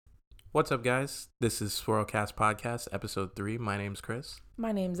What's up, guys? This is Swirlcast Podcast, Episode 3. My name's Chris.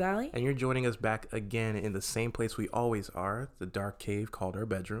 My name's Allie. And you're joining us back again in the same place we always are, the dark cave called our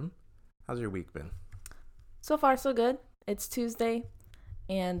bedroom. How's your week been? So far, so good. It's Tuesday,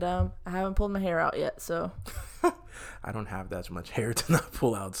 and I haven't pulled my hair out yet, so. I don't have that much hair to not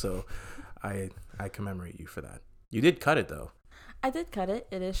pull out, so I commemorate you for that. You did cut it, though. I did cut it.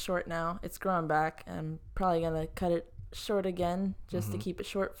 It is short now. It's growing back. I'm probably going to cut it short again just to keep it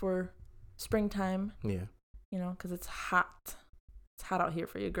short for springtime. Yeah. You know, because it's hot. It's hot out here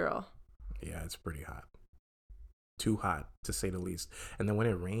for you, girl. Yeah, it's pretty hot. Too hot, to say the least. And then when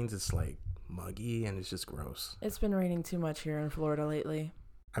it rains, it's like muggy and it's just gross. It's been raining too much here in Florida lately.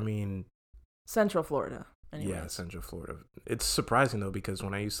 I mean... Central Florida. Anyways. Yeah, Central Florida. It's surprising, though, because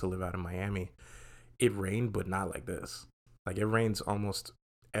when I used to live out in Miami, it rained, but not like this. Like, it rains almost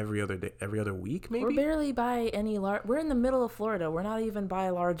every other day, every other week, maybe? We're barely by any large... We're in the middle of Florida. We're not even by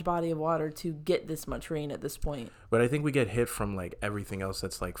a large body of water to get this much rain at this point. But I think we get hit from, like, everything else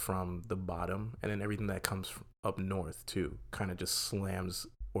that's, like, from the bottom. And then everything that comes up north, too, kind of just slams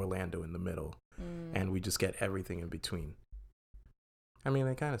Orlando in the middle. And we just get everything in between. I mean,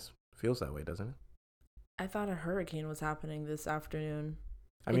 it kind of feels that way, doesn't it? I thought a hurricane was happening this afternoon.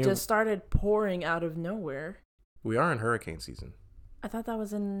 I mean, it just started pouring out of nowhere. We are in hurricane season. I thought that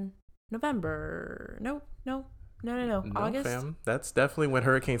was in November. No. August? Fam. That's definitely when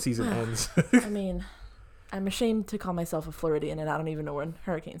hurricane season ends. I mean, I'm ashamed to call myself a Floridian, and I don't even know when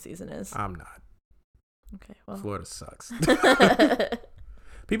hurricane season is. I'm not. Okay, well. Florida sucks.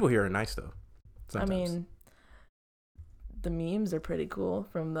 People here are nice, though. Sometimes. I mean, the memes are pretty cool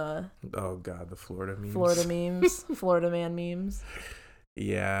from the... Oh, God, the Florida memes. Florida memes. Florida man memes.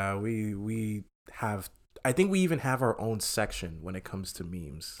 Yeah, we have... I think we even have our own section when it comes to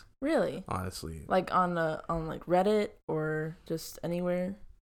memes. Really? Honestly. Like on like Reddit or just anywhere?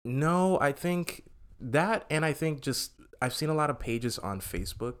 No, I think that, and I think just I've seen a lot of pages on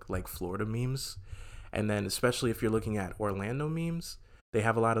Facebook like Florida memes, and then especially if you're looking at Orlando memes, they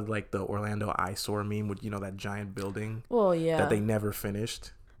have a lot of like the Orlando eyesore meme with, you know, that giant building. Well, yeah. That they never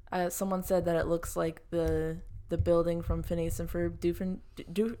finished. Someone said that it looks like the building from Phineas and Ferb,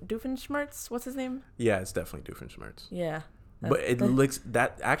 Doofenshmirtz. What's his name? Yeah, it's definitely Doofenshmirtz. Yeah. But it looks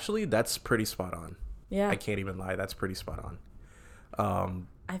that's pretty spot on. Yeah. I can't even lie. That's pretty spot on.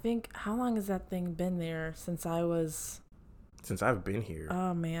 I think, how long has that thing been there since I've been here.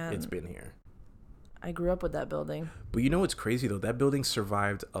 Oh, man. It's been here. I grew up with that building. But you know what's crazy, though? That building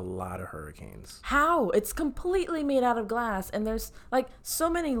survived a lot of hurricanes. How? It's completely made out of glass, and there's, like, so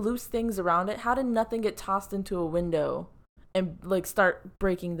many loose things around it. How did nothing get tossed into a window and, like, start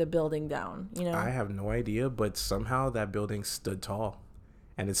breaking the building down, you know? I have no idea, but somehow that building stood tall.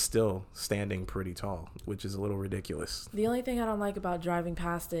 And it's still standing pretty tall, which is a little ridiculous. The only thing I don't like about driving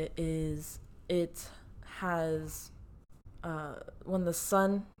past it is it has... when the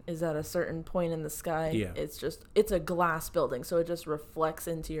sun is at a certain point in the sky, it's a glass building, so it just reflects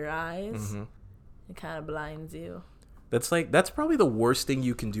into your eyes. It kind of blinds you. That's probably the worst thing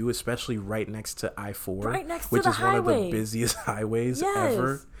you can do, especially right next to I-4, right next to which the is highway. One of the busiest highways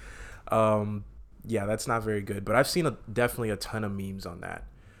ever. Yeah, that's not very good. But I've seen definitely a ton of memes on that.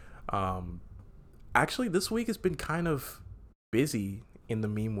 Actually, this week has been kind of busy in the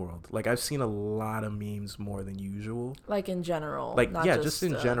meme world. Like, I've seen a lot of memes more than usual. Like, in general. Like, yeah, just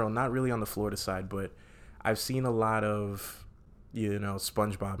in general. Not really on the Florida side, but I've seen a lot of, you know,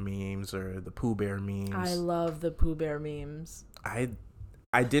 SpongeBob memes or the Pooh Bear memes. I love the Pooh Bear memes. I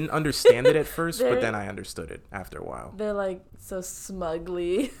didn't understand it at first, but then I understood it after a while. They're, like, so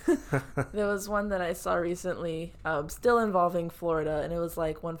smugly. There was one that I saw recently, still involving Florida, and it was,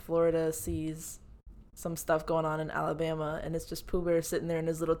 like, when Florida sees some stuff going on in Alabama, and it's just Pooh Bear sitting there in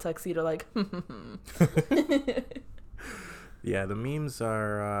his little tuxedo, like, Yeah, the memes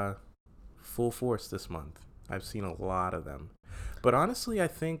are full force this month. I've seen a lot of them. But honestly, I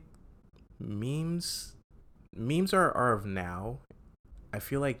think memes are of now. I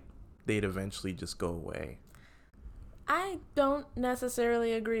feel like they'd eventually just go away. I don't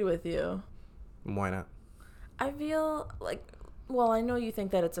necessarily agree with you. Why not? I feel like, well, I know you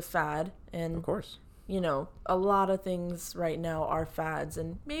think that it's a fad, and of course, you know, a lot of things right now are fads,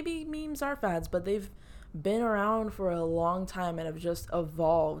 and maybe memes are fads, but they've been around for a long time and have just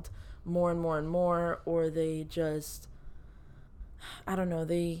evolved more and more and more, or they just, I don't know,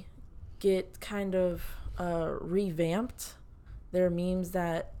 they get kind of revamped. There are memes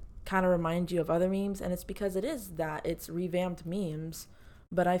that kind of remind you of other memes, and it's because it's revamped memes,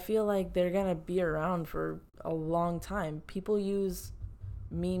 but I feel like they're gonna be around for a long time. People use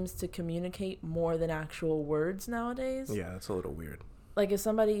memes to communicate more than actual words nowadays. Yeah, that's a little weird. Like if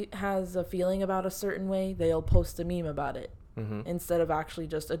somebody has a feeling about a certain way, they'll post a meme about it Mm-hmm. instead of actually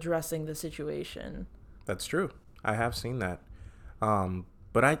just addressing the situation. That's true. I have seen that.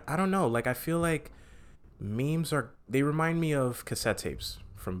 But I don't know. Like I feel like they remind me of cassette tapes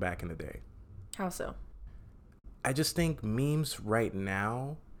from back in the day. How so? I just think memes right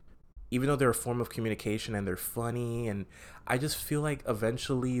now, even though they're a form of communication and they're funny, and I just feel like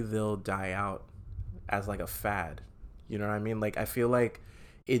eventually they'll die out as like a fad. You know what I mean? Like I feel like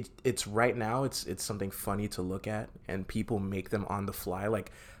it's right now it's something funny to look at and people make them on the fly.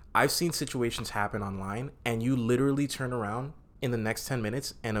 Like I've seen situations happen online and you literally turn around in the next 10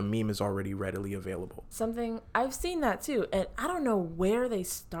 minutes and a meme is already readily available. Something I've seen that too, and I don't know where they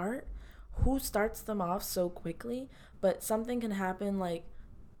start, who starts them off so quickly, but something can happen like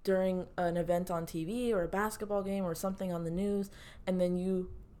during an event on TV or a basketball game or something on the news, and then you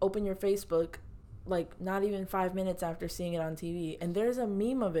open your Facebook like not even 5 minutes after seeing it on TV, and there's a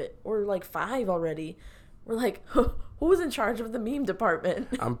meme of it, or like five already. We're like, who's in charge of the meme department?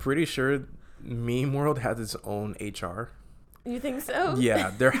 I'm pretty sure Meme World has its own HR. You think so?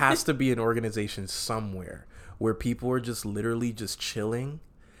 Yeah, there has to be an organization somewhere where people are just literally just chilling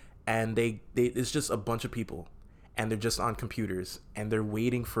and they it's just a bunch of people and they're just on computers and they're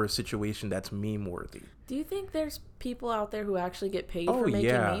waiting for a situation that's meme worthy. Do you think there's people out there who actually get paid Oh for making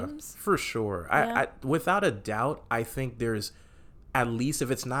yeah, memes? for sure. Yeah. I without a doubt, I think there's at least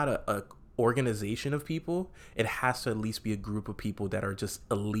if it's not a organization of people, it has to at least be a group of people that are just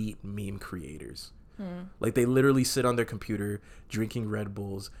elite meme creators. Like they literally sit on their computer drinking Red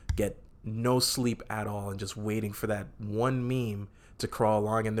Bulls, get no sleep at all, and just waiting for that one meme to crawl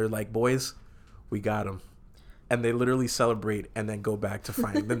along. And they're like, "Boys, we got him," and they literally celebrate and then go back to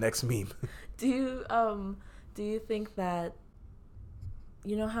find the next meme. Do you think that,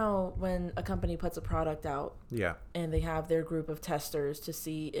 you know how when a company puts a product out Yeah. and they have their group of testers to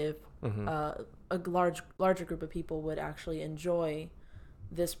see if a larger group of people would actually enjoy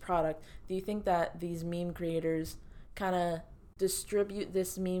this product, do you think that these meme creators kind of distribute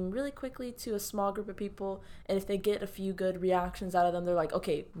this meme really quickly to a small group of people, and if they get a few good reactions out of them, they're like,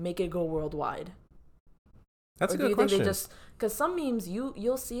 okay, make it go worldwide? That's Or a do good you think question. they just, because some memes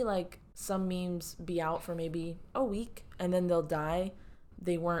you'll see like some memes be out for maybe a week and then they'll die.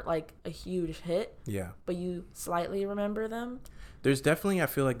 They weren't like a huge hit, Yeah. but you slightly remember them. There's definitely, I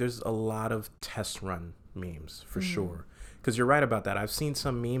feel like there's a lot of test run memes for sure. Because you're right about that. I've seen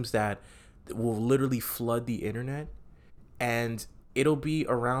some memes that will literally flood the internet and it'll be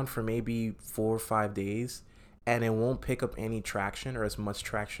around for maybe 4 or 5 days and it won't pick up any traction or as much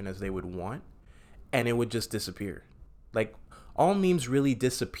traction as they would want. And it would just disappear. Like all memes really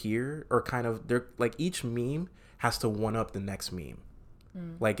disappear or kind of, they're like each meme has to one up the next meme.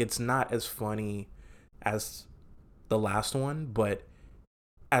 Like it's not as funny as the last one, but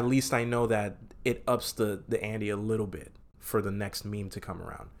at least I know that it ups the ante a little bit for the next meme to come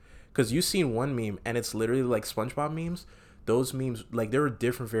around. Because you've seen one meme and it's literally like SpongeBob memes. Those memes, like there were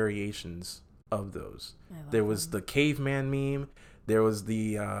different variations of those. There was the caveman meme. There was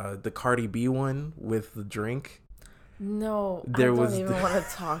the Cardi B one with the drink. No, There I don't was even the- want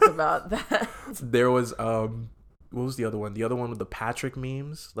to talk about that. There was what was the other one? The other one with the Patrick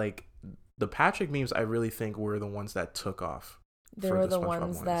memes. Like the Patrick memes, I really think were the ones that took off. There for were the the SpongeBob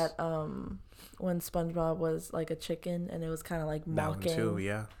ones ones. that when SpongeBob was like a chicken and it was kind of like That one mocking. too,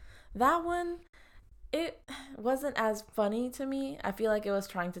 yeah. That one, it wasn't as funny to me. I feel like it was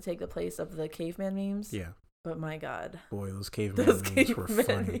trying to take the place of the caveman memes. Yeah. But my God. Boy, those caveman Those memes were caveman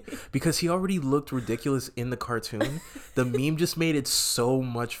funny. memes. Because he already looked ridiculous in the cartoon. The meme just made it so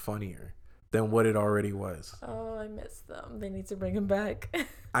much funnier than what it already was. Oh, I miss them. They need to bring them back.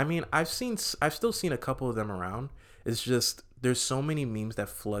 I mean, I've still seen a couple of them around. It's just there's so many memes that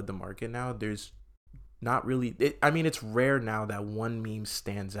flood the market now. There's not really it's rare now that one meme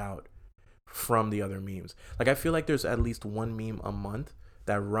stands out from the other memes. Like I feel like there's at least one meme a month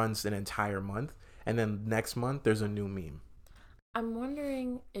that runs an entire month, and then next month there's a new meme. I'm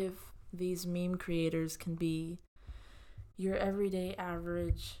wondering if these meme creators can be your everyday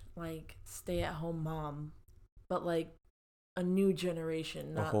average, like, stay-at-home mom, but like a new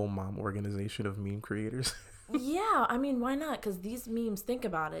generation. A Not... whole mom organization of meme creators. Yeah, I mean, why not? Because these memes, think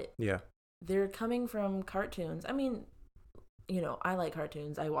about it. Yeah. They're coming from cartoons. I mean, you know, I like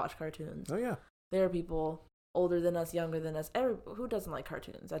cartoons. I watch cartoons. Oh yeah. There are people older than us, younger than us. Who doesn't like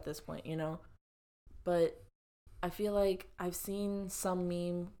cartoons at this point, you know? But I feel like I've seen some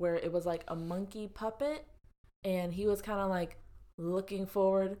meme where it was like a monkey puppet and he was kind of like looking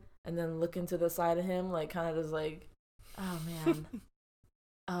forward and then looking to the side of him, like kind of just like, oh man.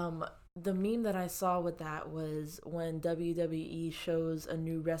 the meme that I saw with that was when WWE shows a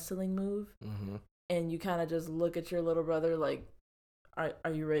new wrestling move, Mm-hmm. and you kind of just look at your little brother like,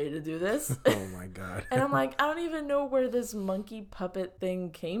 are you ready to do this? Oh my god. And I'm like, I don't even know where this monkey puppet thing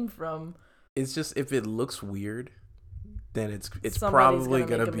came from. It's just, if it looks weird, then it's Somebody's probably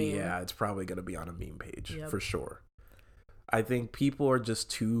gonna gonna make a be, meme. yeah, it's probably gonna be on a meme page Yep. for sure. I think people are just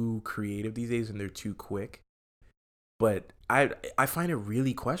too creative these days and they're too quick. But I find it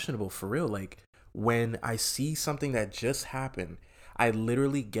really questionable, for real. Like, when I see something that just happened, I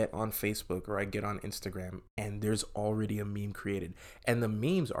literally get on Facebook or I get on Instagram and there's already a meme created. And the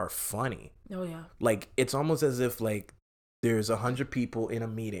memes are funny. Oh yeah. Like, it's almost as if like there's 100 people in a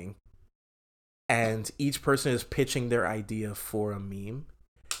meeting and each person is pitching their idea for a meme,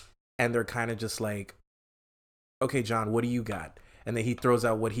 and they're kind of just like, okay, John, what do you got? And then he throws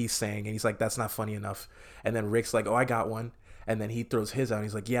out what he's saying, and he's like, that's not funny enough. And then Rick's like, oh, I got one. And then he throws his out, and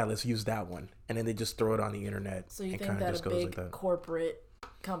he's like, yeah, let's use that one. And then they just throw it on the internet. So you and think kinda that just a goes big that. corporate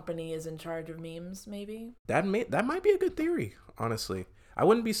company is in charge of memes, maybe? That might be a good theory, honestly. I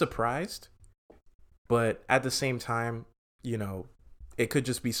wouldn't be surprised, but at the same time, you know, it could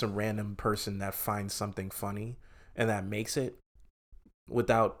just be some random person that finds something funny and that makes it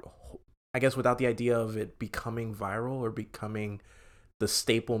without, I guess, without the idea of it becoming viral or becoming the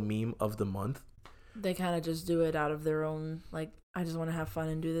staple meme of the month. They kind of just do it out of their own, like, I just want to have fun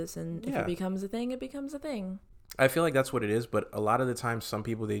and do this, and if Yeah. it becomes a thing, it becomes a thing. I feel like that's what it is, but a lot of the time, some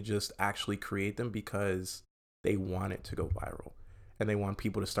people, they just actually create them because they want it to go viral and they want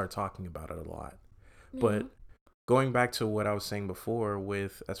people to start talking about it a lot. But going back to what I was saying before,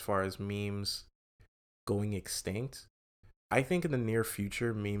 with as far as memes going extinct, I think in the near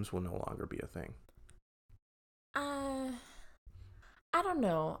future, memes will no longer be a thing. I don't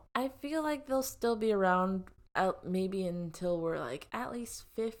know. I feel like they'll still be around maybe until we're like at least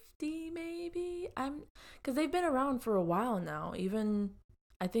 50, maybe. Because they've been around for a while now.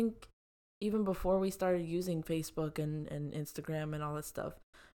 I think even before we started using Facebook and Instagram and all that stuff,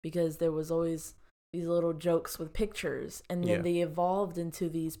 because there was always these little jokes with pictures, and then they evolved into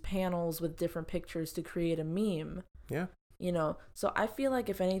these panels with different pictures to create a meme. Yeah. You know, so I feel like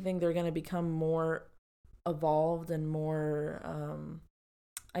if anything, they're going to become more evolved and more,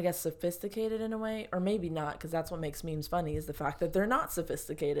 I guess, sophisticated in a way, or maybe not, because that's what makes memes funny, is the fact that they're not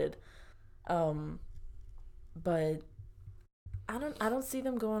sophisticated. But I don't see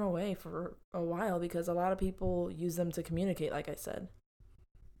them going away for a while, because a lot of people use them to communicate, like I said.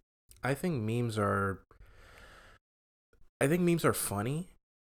 I think memes are funny.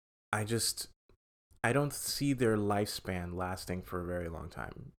 I don't see their lifespan lasting for a very long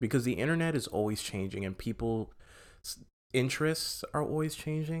time, because the internet is always changing and people's interests are always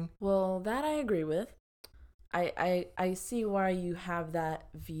changing. Well, that I agree with. I see why you have that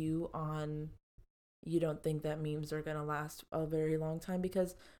view on, you don't think that memes are going to last a very long time,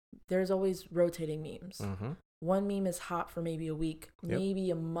 because there's always rotating memes. Mm-hmm. One meme is hot for maybe a week,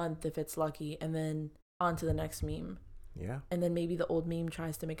 maybe a month if it's lucky, and then on to the next meme. Yeah. And then maybe the old meme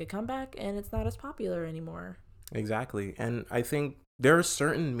tries to make a comeback and it's not as popular anymore. Exactly. And I think there are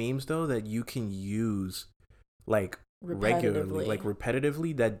certain memes, though, that you can use like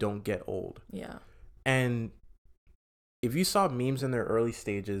repetitively that don't get old. Yeah. And if you saw memes in their early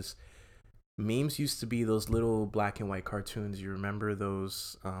stages, memes used to be those little black and white cartoons. You remember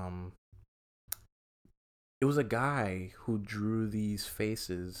those? It was a guy who drew these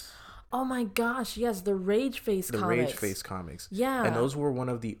faces. Oh my gosh, yes, the Rage Face comics. Yeah. And those were one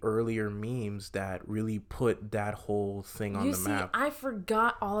of the earlier memes that really put that whole thing on the map. I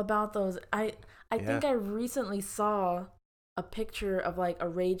forgot all about those. I think I recently saw a picture of like a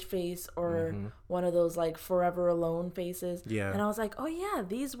Rage Face or one of those like Forever Alone faces. Yeah. And I was like, oh yeah,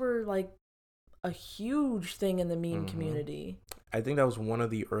 these were like a huge thing in the meme community. I think that was one of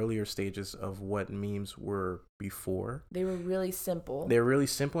the earlier stages of what memes were before. They were really simple. They're really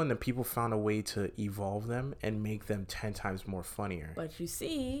simple, and then people found a way to evolve them and make them 10 times more funnier. But you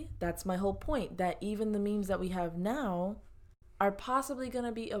see, that's my whole point, that even the memes that we have now are possibly going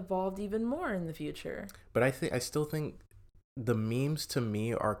to be evolved even more in the future. But I still think the memes to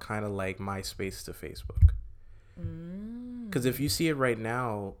me are kind of like MySpace to Facebook. Because if you see it right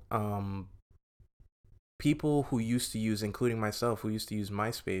now, people who used to use, including myself, who used to use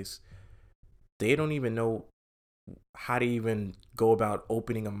MySpace, they don't even know how to even go about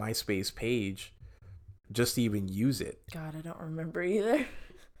opening a MySpace page just to even use it. God, I don't remember either.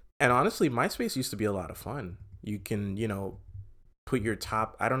 And honestly, MySpace used to be a lot of fun. You can, put your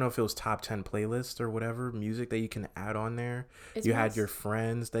I don't know if it was top 10 playlist or whatever, music that you can add on there. You had your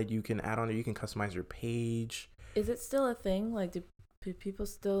friends that you can add on there. You can customize your page. Is it still a thing? Like, do People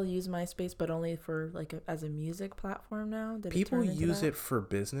still use MySpace, but only for like as a music platform now. Did People it turn into use that? it for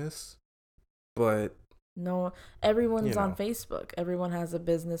business, but No, everyone's you on know, Facebook. Everyone has a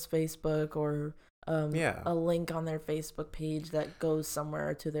business Facebook or yeah. a link on their Facebook page that goes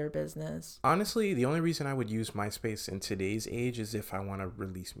somewhere to their business. Honestly, the only reason I would use MySpace in today's age is if I want to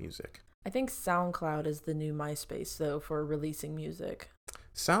release music. I think SoundCloud is the new MySpace, though, for releasing music.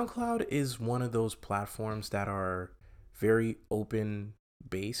 SoundCloud is one of those platforms that are very open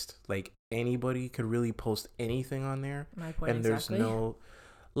based. Like anybody could really post anything on there, My point and there's exactly. no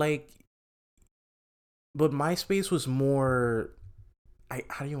like. But MySpace was more.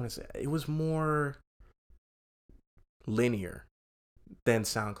 How do you want to say it? It was more linear than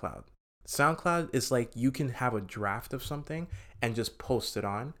SoundCloud. SoundCloud is like you can have a draft of something and just post it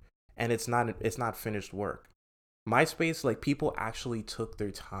on, and it's not finished work. MySpace, like people actually took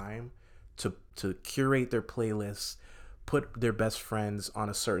their time to curate their playlists, put their best friends on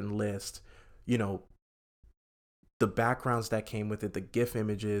a certain list, you know, the backgrounds that came with it, the GIF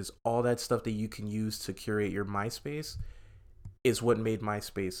images, all that stuff that you can use to curate your MySpace is what made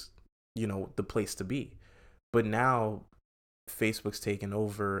MySpace, the place to be. But now Facebook's taken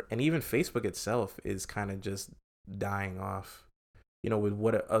over, and even Facebook itself is kind of just dying off.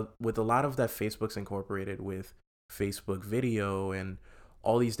 With a lot of that Facebook's incorporated with Facebook video and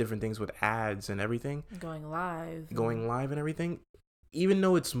all these different things with ads and everything, going live and everything. Even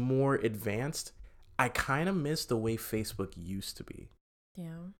though it's more advanced, I kind of miss the way Facebook used to be.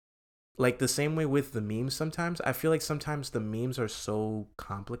 Yeah. Like the same way with the memes sometimes. I feel like sometimes the memes are so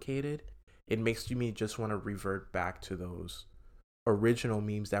complicated, it makes me just want to revert back to those original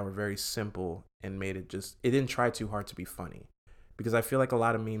memes that were very simple and it didn't try too hard to be funny. Because I feel like a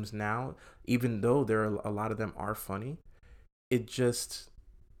lot of memes now, even though a lot of them are funny,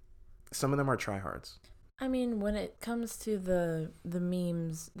 some of them are tryhards. I mean, when it comes to the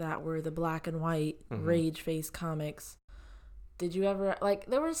memes that were the black and white rage face comics, did you ever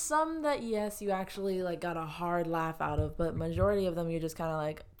there were some that yes, you actually got a hard laugh out of, but majority of them you just kind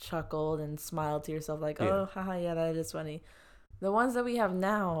of chuckled and smiled to yourself oh, haha, yeah, that is funny. The ones that we have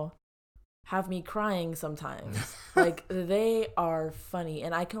now have me crying sometimes. They are funny,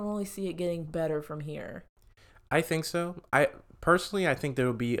 and I can only see it getting better from here. I think so. I think there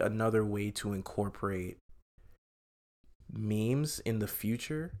will be another way to incorporate memes in the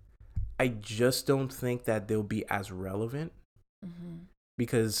future. I just don't think that they'll be as relevant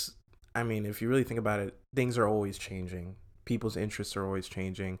because, I mean, if you really think about it, things are always changing. People's interests are always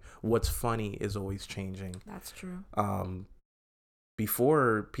changing. What's funny is always changing. That's true.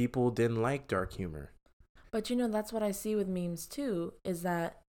 Before, people didn't like dark humor. But that's what I see with memes too, is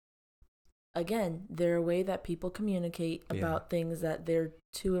that again, they're a way that people communicate about things that they're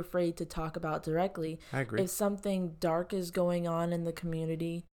too afraid to talk about directly. I agree. If something dark is going on in the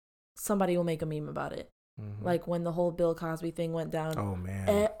community, somebody will make a meme about it. Like when the whole Bill Cosby thing went down. Oh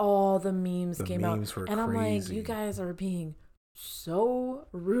man. All the memes came out. Were and I'm crazy. like, you guys are being so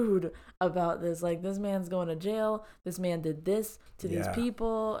rude about this. This man's going to jail. This man did this to these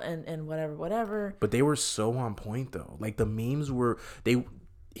people and whatever. But they were so on point though. The memes were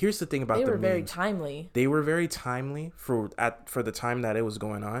here's the thing about the memes. They were very timely. They were very timely for the time that it was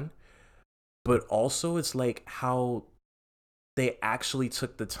going on. But also it's how they actually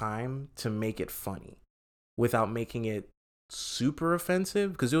took the time to make it funny without making it super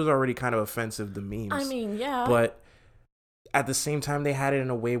offensive, because it was already kind of offensive, the memes. I mean, yeah. But at the same time, they had it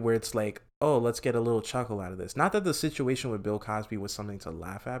in a way where it's oh, let's get a little chuckle out of this. Not that the situation with Bill Cosby was something to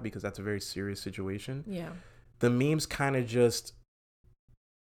laugh at, because that's a very serious situation. Yeah. The memes kind of just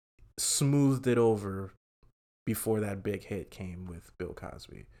smoothed it over before that big hit came with Bill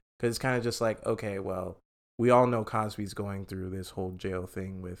Cosby. Because it's kind of just okay, well, we all know Cosby's going through this whole jail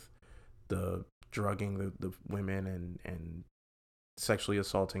thing with the drugging the women and sexually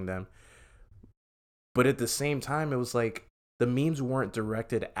assaulting them. But at the same time, it was the memes weren't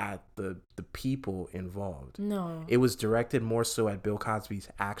directed at the people involved. No. It was directed more so at Bill Cosby's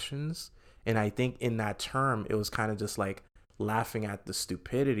actions. And I think in that term, it was kind of just laughing at the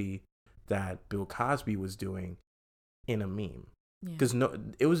stupidity that Bill Cosby was doing in a meme. Because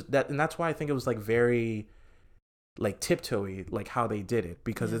it was that, and that's why I think it was very tiptoey, how they did it,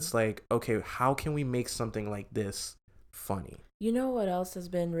 because it's okay, how can we make something like this funny? You know what else has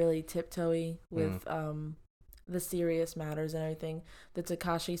been really tiptoey with the serious matters and everything? The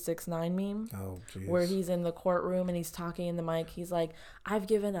Tekashi 6ix9ine meme. Oh, geez. Where he's in the courtroom and he's talking in the mic. He's like, I've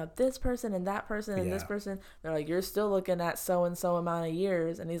given up this person and that person and this person. They're like, you're still looking at so and so amount of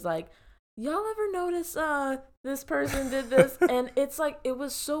years. And he's like, y'all ever notice this person did this? And it's it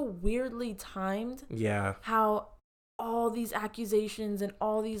was so weirdly timed. Yeah. How all these accusations and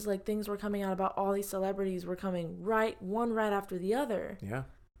all these like things were coming out about all these celebrities were coming one right after the other. Yeah.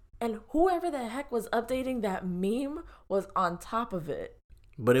 And whoever the heck was updating that meme was on top of it.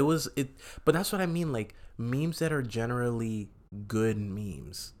 But but that's what I mean, like memes that are generally good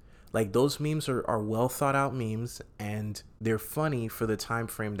memes. Like those memes are well thought out memes and they're funny for the time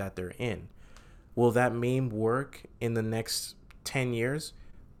frame that they're in. Will that meme work in the next 10 years?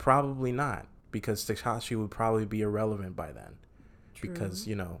 Probably not, because Tekashi would probably be irrelevant by then. True. Because,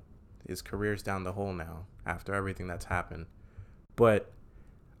 you know, his career's down the hole now after everything that's happened. But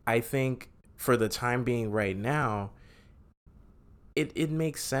I think for the time being right now, it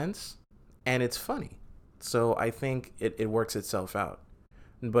makes sense and it's funny. So I think it works itself out.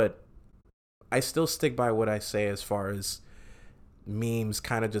 But I still stick by what I say as far as memes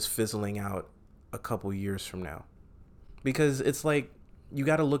kind of just fizzling out a couple years from now. Because it's like, you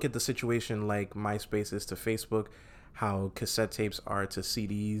got to look at the situation like MySpace is to Facebook, how cassette tapes are to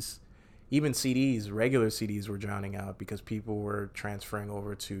CDs. Even CDs, regular CDs were drowning out because people were transferring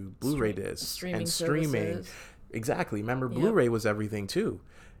over to Blu-ray discs and streaming. Services. Exactly. Remember, yep. Blu-ray was everything too.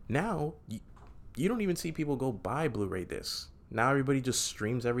 Now, you don't even see people go buy Blu-ray discs. Now everybody just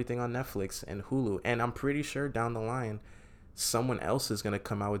streams everything on Netflix and Hulu. And I'm pretty sure down the line, someone else is going to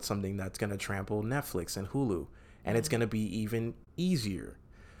come out with something that's going to trample Netflix and Hulu. And it's going to be even easier.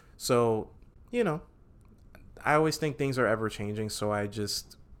 So, you know, I always think things are ever changing. So I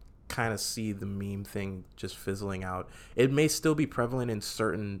just kind of see the meme thing just fizzling out. It may still be prevalent in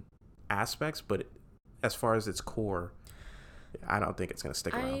certain aspects, but as far as its core, I don't think it's going to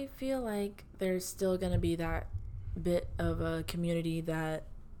stick around. I feel like there's still going to be that bit of a community that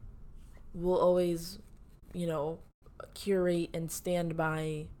will always, you know, curate and stand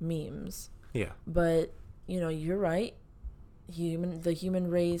by memes. Yeah. But, you know, you're right. The human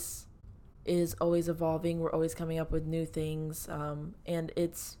race is always evolving. We're always coming up with new things. And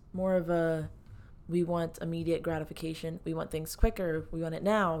it's more of a, we want immediate gratification. We want things quicker. We want it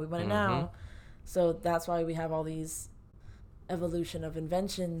now. We want it now. So that's why we have all these evolution of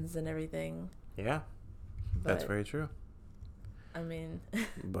inventions and everything. Yeah. That's very true. I mean,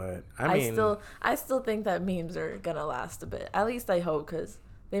 but I still think that memes are gonna last a bit. At least I hope, because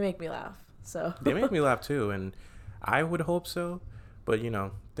they make me laugh. So they make me laugh too, and I would hope so. But you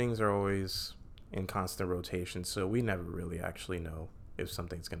know, things are always in constant rotation, so we never really actually know if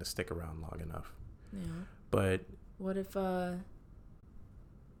something's gonna stick around long enough. Yeah. But what if?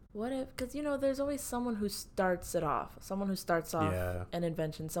 Because you know, there's always someone who starts it off. Someone who starts off an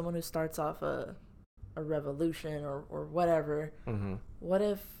invention. Someone who starts off a revolution or whatever. Mm-hmm. What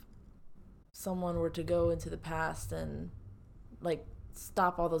if someone were to go into the past and like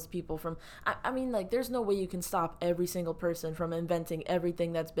stop all those people from I mean, like, there's no way you can stop every single person from inventing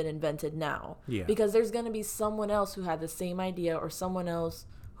everything that's been invented now. Yeah. Because there's going to be someone else who had the same idea, or someone else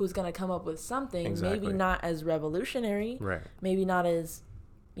who's going to come up with something. Exactly. Maybe not as revolutionary, right? Maybe not as,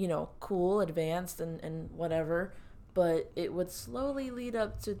 you know, cool, advanced and whatever, but it would slowly lead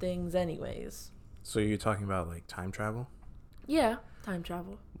up to things anyways. So you're talking about like time travel? Yeah, time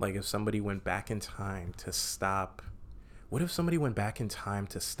travel. Like if somebody went back in time to stop... What if somebody went back in time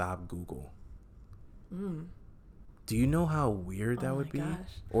to stop Google? Do you know how weird that would be? Gosh.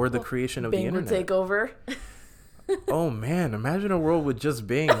 Or the creation of the internet. Bing would take over. Oh man, imagine a world with just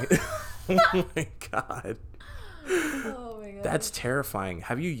Bing. Oh my god. Oh my god. That's terrifying.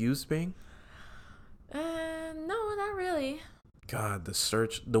 Have you used Bing? No, not really. God,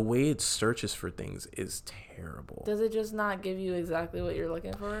 the way it searches for things is terrible. Does it just not give you exactly what you're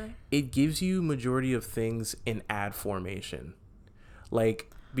looking for? It gives you majority of things in ad formation.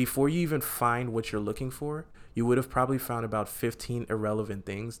 Like, before you even find what you're looking for, you would have probably found about 15 irrelevant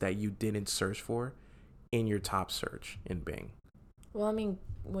things that you didn't search for in your top search in Bing. Well, I mean,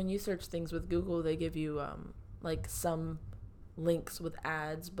 when you search things with Google, they give you like some links with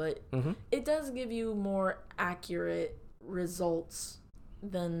ads, but it does give you more accurate results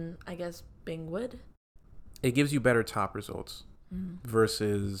than, I guess, Bing would. It gives you better top results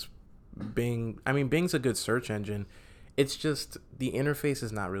versus Bing. I mean, Bing's a good search engine. It's just the interface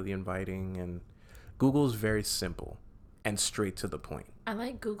is not really inviting, and Google's very simple and straight to the point. I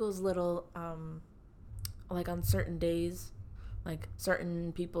like Google's little, like on certain days, like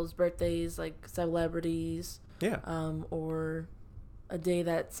certain people's birthdays, like celebrities. Yeah. Or a day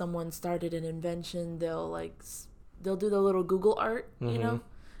that someone started an invention, they'll do the little Google art, you know?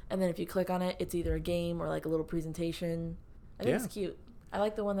 And then if you click on it, it's either a game or like a little presentation. I think it's cute. I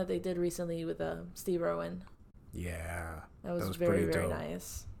like the one that they did recently with Steve Irwin. Yeah. That was very, very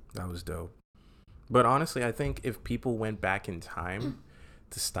nice. That was dope. But honestly, I think if people went back in time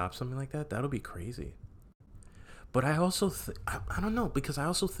to stop something like that, that'll be crazy. But I also I don't know, because I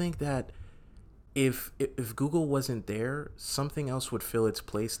also think that if Google wasn't there, something else would fill its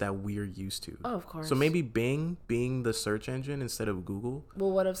place that we're used to. Oh, of course. So maybe Bing being the search engine instead of Google.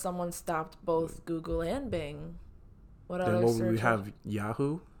 Well, what if someone stopped both Google and Bing? What Then other what would we search have?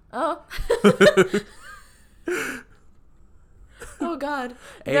 Yahoo. Oh. Oh God.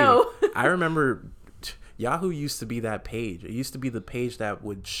 Hey, No. I remember Yahoo used to be that page. It used to be the page that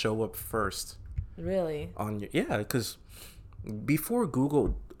would show up first Really? on your, yeah, because before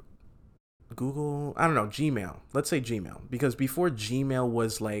Google, I don't know, Gmail. Let's say Gmail, because before Gmail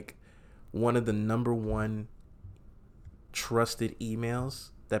was like one of the number one trusted emails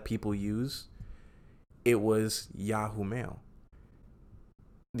that people use, it was Yahoo Mail.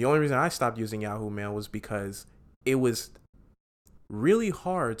 The only reason I stopped using Yahoo Mail was because it was really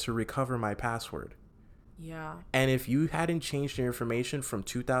hard to recover my password. Yeah. And if you hadn't changed your information from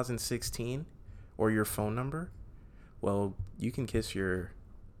 2016 or your phone number, well, you can kiss your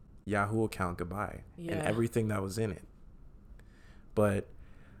Yahoo account goodbye and everything that was in it. But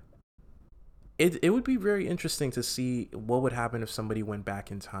it would be very interesting to see what would happen if somebody went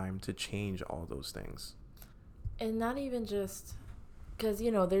back in time to change all those things. And not even just because,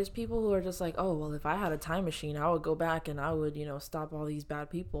 there's people who are just like, oh, well, if I had a time machine, I would go back and I would, stop all these bad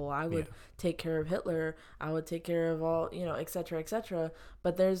people. I would take care of Hitler. I would take care of all, et cetera, et cetera.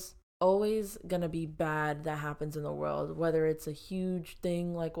 But there's always going to be bad that happens in the world, whether it's a huge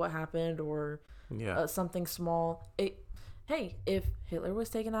thing like what happened or something small. Hey, if Hitler was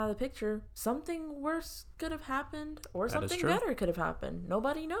taken out of the picture, something worse could have happened or something better could have happened.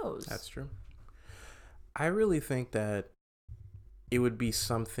 Nobody knows. That's true. I really think that it would be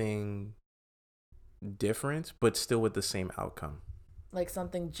something different, but still with the same outcome. Like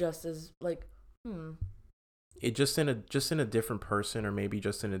something just as It just in a different person, or maybe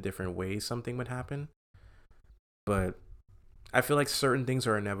just in a different way, something would happen. But I feel like certain things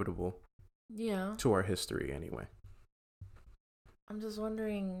are inevitable. Yeah. To our history, anyway. I'm just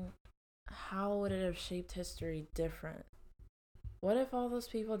wondering, how would it have shaped history different? What if all those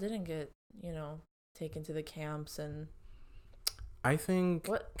people didn't get, taken to the camps and... I think...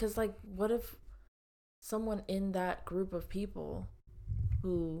 Because, what if someone in that group of people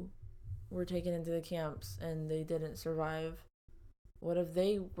who were taken into the camps and they didn't survive, what if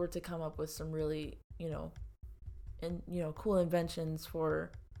they were to come up with some really, cool inventions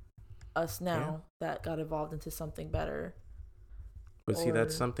for us now that got evolved into something better? But see,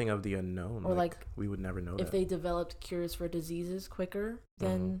 that's something of the unknown. Or we would never know if that. they developed cures for diseases quicker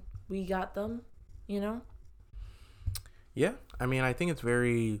than we got them, Yeah, I mean, I think it's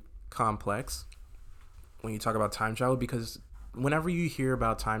very complex when you talk about time travel, because whenever you hear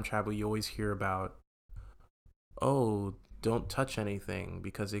about time travel, you always hear about, oh, don't touch anything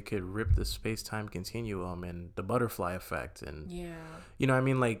because it could rip the space-time continuum and the butterfly effect. And,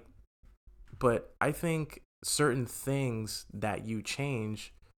 but I think certain things that you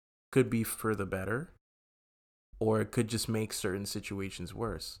change could be for the better, or it could just make certain situations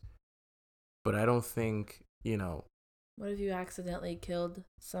worse. But I don't think, What if you accidentally killed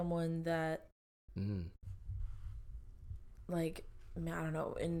someone that, I don't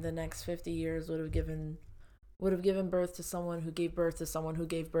know, in the next 50 years would have given birth to someone who gave birth to someone who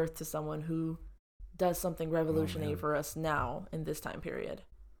gave birth to someone who does something revolutionary for us now in this time period?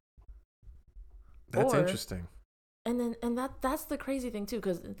 That's interesting. And that's the crazy thing too,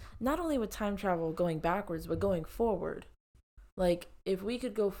 because not only with time travel going backwards, but going forward. If we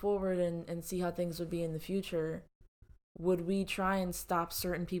could go forward and see how things would be in the future, would we try and stop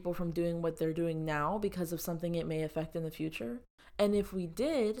certain people from doing what they're doing now because of something it may affect in the future? And if we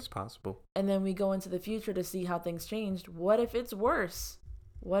did, it's possible. And then we go into the future to see how things changed, what if it's worse?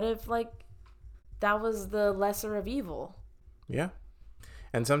 What if that was the lesser of evil? Yeah.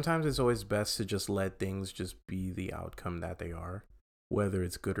 And sometimes it's always best to just let things just be the outcome that they are, whether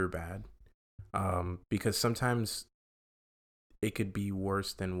it's good or bad. Because sometimes it could be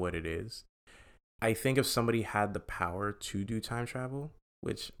worse than what it is. I think if somebody had the power to do time travel,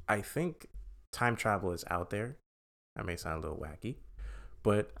 which I think time travel is out there. That may sound a little wacky,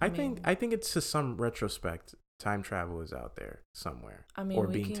 but I think it's, to some retrospect, time travel is out there somewhere, or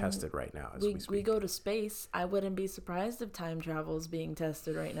being tested right now as we speak. We go to space. I wouldn't be surprised if time travel is being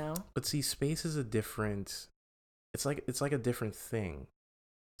tested right now. But see, space is a different. It's like a different thing.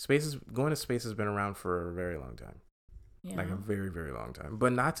 Going to space has been around for a very long time, like a very, very long time.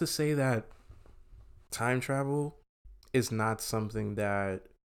 But not to say that time travel is not something that.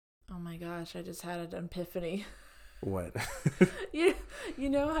 Oh my gosh! I just had an epiphany. What? you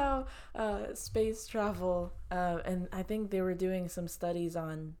know how space travel, and I think they were doing some studies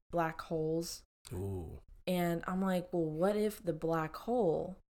on black holes. Ooh. And I'm like, well, what if the black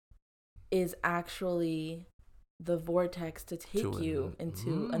hole is actually the vortex to take you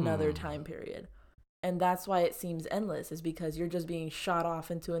into another time period? And that's why it seems endless, is because you're just being shot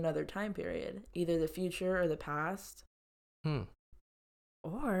off into another time period, either the future or the past.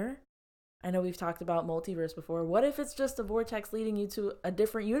 Or, I know we've talked about multiverse before. What if it's just a vortex leading you to a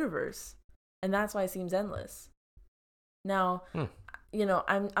different universe? And that's why it seems endless. Now,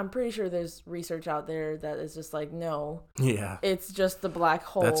 I'm pretty sure there's research out there that is just like, no. Yeah. It's just the black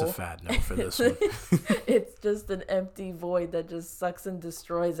hole. That's a fad no for this one. It's just an empty void that just sucks and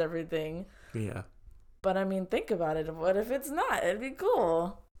destroys everything. Yeah. But I mean, think about it. What if it's not? It'd be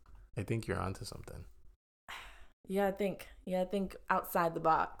cool. I think you're onto something. Yeah, I think outside the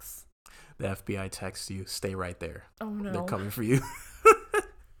box. The FBI texts you, stay right there. Oh no. They're coming for you.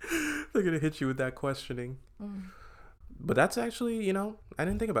 They're going to hit you with that questioning. But that's actually, I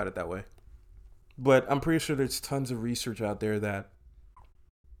didn't think about it that way. But I'm pretty sure there's tons of research out there that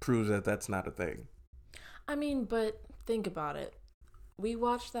proves that that's not a thing. I mean, but think about it. We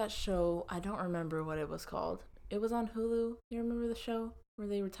watched that show. I don't remember what it was called. It was on Hulu. You remember the show where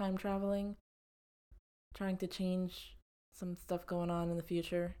they were time traveling, trying to change some stuff going on in the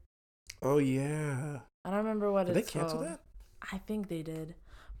future? Oh, yeah. I don't remember what it's called. Did they cancel that? I think they did.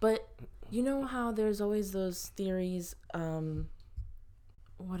 But you know how there's always those theories,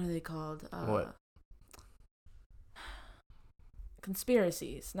 what are they called? What?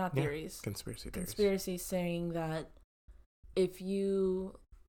 Conspiracies, not theories. Conspiracy theories. Conspiracies saying that if you,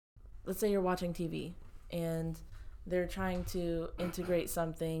 let's say you're watching TV and they're trying to integrate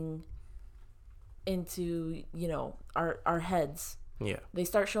something into, our heads. Yeah. They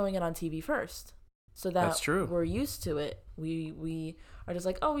start showing it on TV first. So that That's true. We're used to it. We are just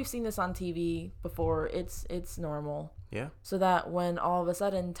like, oh, we've seen this on TV before. It's normal. Yeah. So that when all of a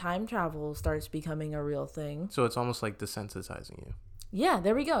sudden time travel starts becoming a real thing. So it's almost like desensitizing you. Yeah,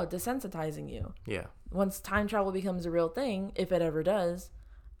 there we go. Desensitizing you. Yeah. Once time travel becomes a real thing, if it ever does,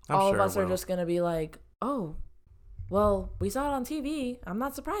 all sure of us are just going to be like, oh, well, we saw it on TV. I'm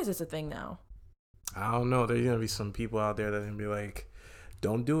not surprised it's a thing now. I don't know. There's going to be some people out there that are going to be like,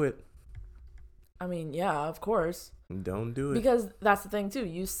 don't do it. I mean, yeah, of course. Don't do it. Because that's the thing, too.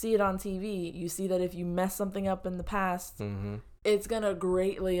 You see it on TV. You see that if you mess something up in the past, it's going to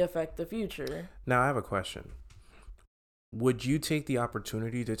greatly affect the future. Now, I have a question. Would you take the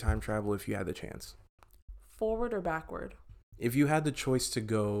opportunity to time travel if you had the chance? Forward or backward? If you had the choice to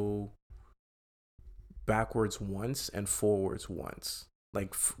go backwards once and forwards once,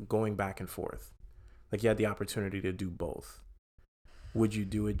 like going back and forth, like you had the opportunity to do both, would you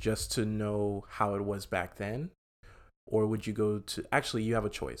do it just to know how it was back then? Or would you go to, actually you have a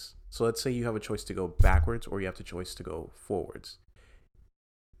choice. So let's say you have a choice to go backwards or you have the choice to go forwards.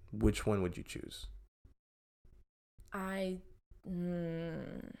 Which one would you choose? I've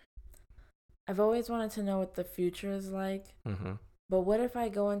always wanted to know what the future is like. But what if I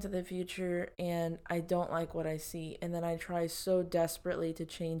go into the future and I don't like what I see, and then I try so desperately to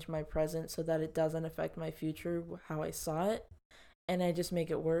change my present so that it doesn't affect my future how I saw it, and I just make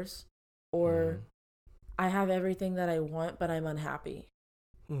it worse? Or I have everything that I want, but I'm unhappy.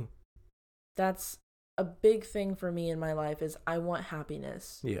 That's a big thing for me in my life, is I want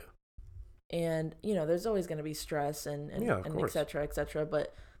happiness. Yeah. And, there's always going to be stress and et cetera, et cetera.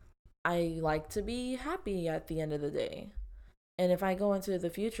 But I like to be happy at the end of the day. And if I go into the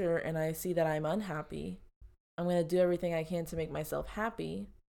future and I see that I'm unhappy, I'm going to do everything I can to make myself happy.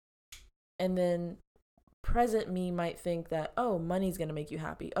 And then present me might think that, oh, money's going to make you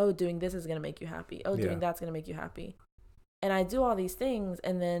happy. Oh, doing this is going to make you happy. Oh, doing that's going to make you happy. And I do all these things,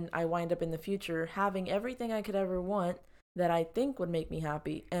 and then I wind up in the future having everything I could ever want that I think would make me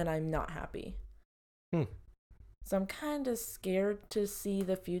happy, and I'm not happy. So I'm kind of scared to see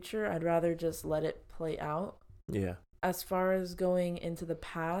the future. I'd rather just let it play out. Yeah. As far as going into the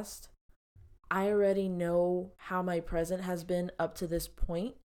past, I already know how my present has been up to this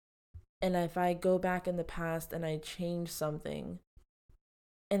point. And if I go back in the past and I change something,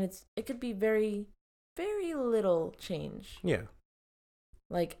 and it could be very, very little change. Yeah.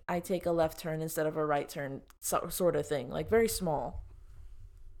 Like I take a left turn instead of a right turn, sort of thing, like very small.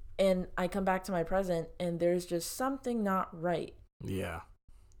 And I come back to my present and there's just something not right. Yeah.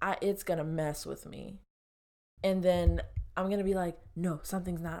 It's going to mess with me. And then I'm going to be like, no,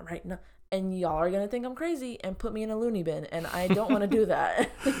 something's not right. No. And y'all are going to think I'm crazy and put me in a loony bin. And I don't want to do that.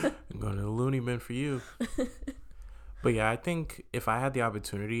 I'm going to the loony bin for you. But yeah, I think if I had the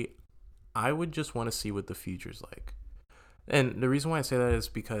opportunity, I would just want to see what the future's like. And the reason why I say that is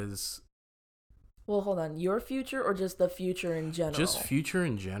because Well, hold on. Your future or just the future in general? Just future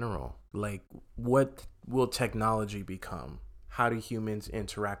in general. Like, what will technology become? How do humans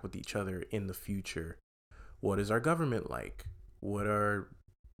interact with each other in the future? What is our government like? What are,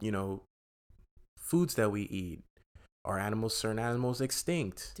 foods that we eat? Are certain animals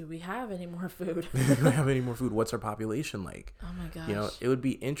extinct? Do we have any more food? Do we have any more food? What's our population like? Oh my gosh. It would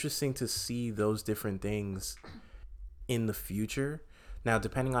be interesting to see those different things in the future. Now,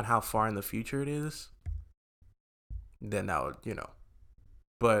 depending on how far in the future it is, then that would,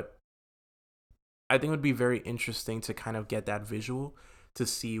 But I think it would be very interesting to kind of get that visual to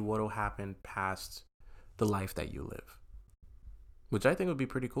see what will happen past the life that you live, which I think would be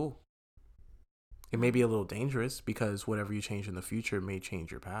pretty cool. It may be a little dangerous because whatever you change in the future may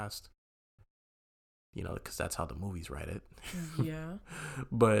change your past. Because that's how the movies write it. Yeah.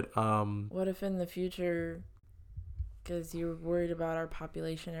 But what if in the future, because you're worried about our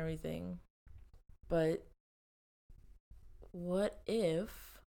population and everything, but what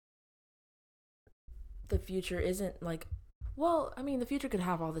if the future isn't like, well, I mean, the future could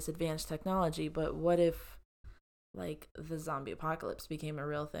have all this advanced technology, but what if like the zombie apocalypse became a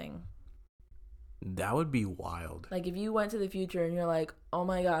real thing? That would be wild. Like if you went to the future and you're like, oh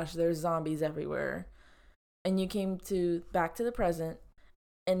my gosh, there's zombies everywhere. And you came back to the present,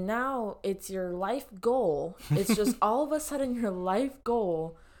 and now it's your life goal. It's just all of a sudden your life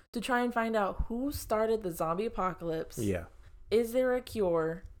goal to try and find out who started the zombie apocalypse. Yeah. Is there a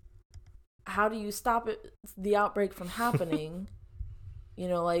cure? How do you stop the outbreak from happening?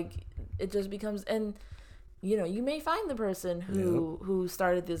 It just becomes, and you may find the person who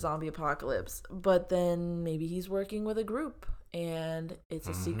started the zombie apocalypse, but then maybe he's working with a group and it's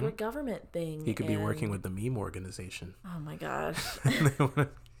a secret government thing. He could be working with the meme organization. Oh my gosh. The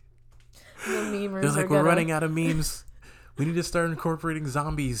memers They're like, we're running out of memes. We need to start incorporating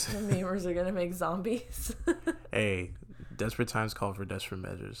zombies. The memers are going to make zombies. Hey, desperate times call for desperate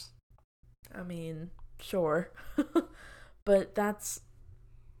measures. I mean, sure. But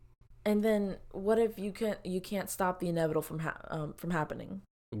and then what if you can't stop the inevitable from happening?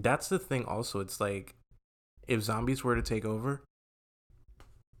 That's the thing also. It's like if zombies were to take over,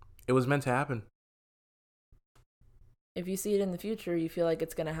 it was meant to happen. If you see it in the future, you feel like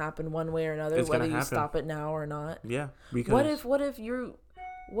it's going to happen one way or another, whether you stop it now or not. Yeah, because what if you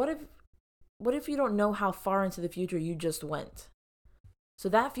don't know how far into the future you just went? So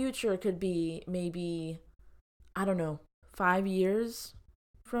that future could be maybe, I don't know, 5 years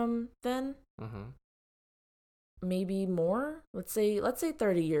from then. Maybe more. Let's say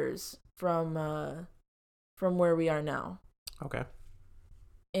 30 years from where we are now. Okay.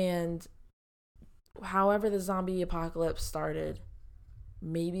 And however the zombie apocalypse started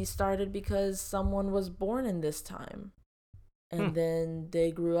because someone was born in this time, and then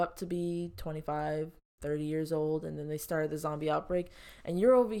they grew up to be 25, 30 years old, and then they started the zombie outbreak, and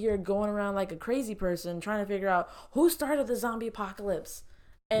you're over here going around like a crazy person trying to figure out who started the zombie apocalypse.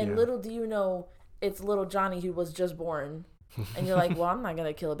 And little do you know, it's little Johnny who was just born. And you're like, well, I'm not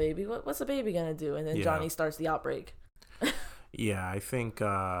going to kill a baby. What's a baby going to do? And then Johnny starts the outbreak. Yeah, I think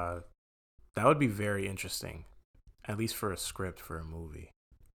that would be very interesting. At least for a script for a movie.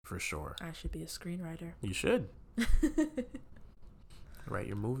 For sure. I should be a screenwriter. You should. Write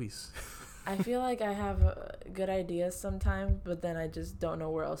your movies. I feel like I have good ideas sometimes, but then I just don't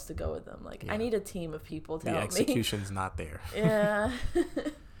know where else to go with them. Like, I need a team of people to help me. The execution's not there. Yeah.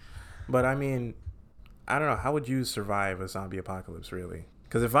 But I mean, I don't know. How would you survive a zombie apocalypse, really?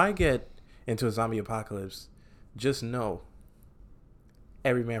 Because if I get into a zombie apocalypse, just know,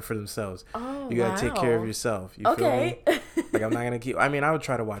 every man for themselves. Oh, you gotta take care of yourself. You feel me? Like, I'm not gonna keep. I mean, I would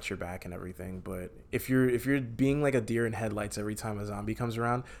try to watch your back and everything, but if you're being like a deer in headlights every time a zombie comes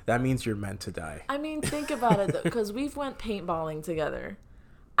around, that means you're meant to die. I mean, think about it though, because we've went paintballing together.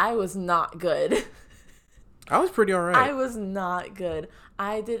 I was not good. I was pretty alright. I was not good.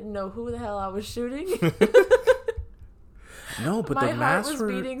 I didn't know who the hell I was shooting. No, but my the heart masks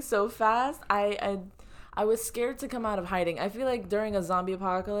was beating so fast. I was scared to come out of hiding. I feel like during a zombie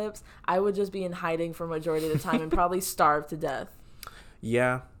apocalypse, I would just be in hiding for majority of the time and probably starve to death.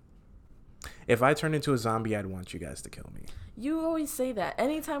 Yeah. If I turned into a zombie, I'd want you guys to kill me. You always say that.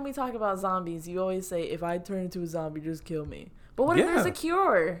 Anytime we talk about zombies, you always say, if I turn into a zombie, just kill me. But what if there's a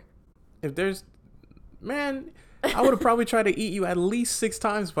cure? If there's... Man, I would have probably tried to eat you at least 6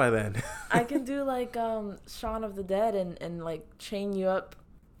 times by then. I can do like Shaun of the Dead and like chain you up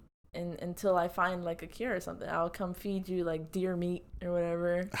until I find like a cure or something. I'll come feed you like deer meat or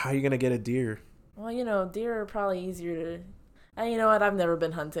whatever. How are you going to get a deer? Well, deer are probably easier to... And you know what? I've never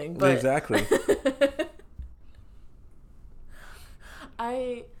been hunting. But exactly.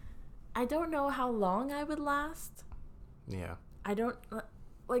 I don't know how long I would last. Yeah. I don't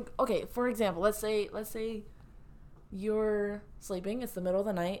like. Okay, for example, let's say you're sleeping. It's the middle of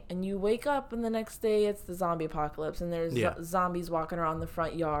the night, and you wake up, and the next day it's the zombie apocalypse, and there's zombies walking around the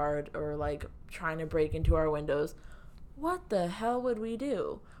front yard or like trying to break into our windows. What the hell would we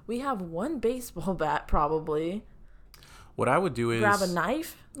do? We have one baseball bat, probably. What I would do is grab a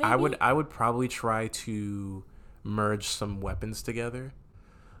knife. Maybe? I would probably try to merge some weapons together.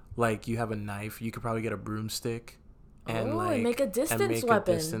 Like you have a knife, you could probably get a broomstick and and make a distance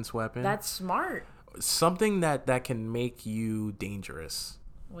weapon. That's smart. Something that can make you dangerous.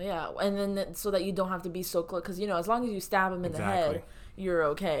 Well, yeah, and then so that you don't have to be so close, because as long as you stab them in the head, you're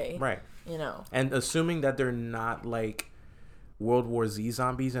okay. Right. And assuming that they're not like World War Z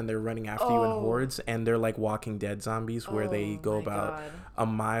zombies and they're running after you in hordes, and they're like Walking Dead zombies where they go about a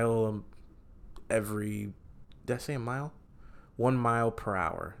mile every. Did I say a mile? 1 mile per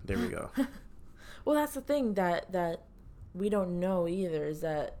hour. There we go. Well, that's the thing that we don't know either, is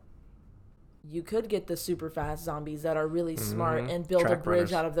that you could get the super fast zombies that are really smart and build a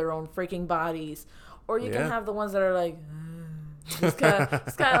bridge out of their own freaking bodies, or you can have the ones that are like just kind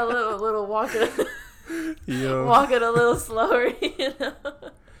of a little walking. Walking a little slower,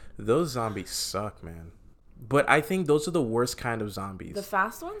 Those zombies suck, man. But I think those are the worst kind of zombies. The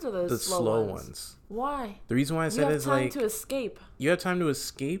fast ones or the slow ones? Why? The reason why I said is like you have time to escape. You have time to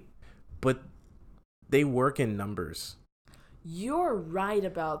escape, but they work in numbers. You're right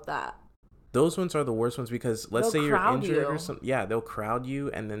about that. Those ones are the worst ones because let's say you're injured or something. Yeah, they'll crowd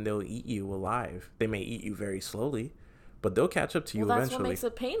you and then they'll eat you alive. They may eat you very slowly, but they'll catch up to you eventually. That's what makes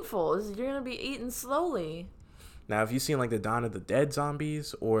it painful, is you're going to be eaten slowly. Now, if you've seen like the Dawn of the Dead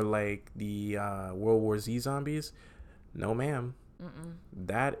zombies or like the World War Z zombies, no ma'am.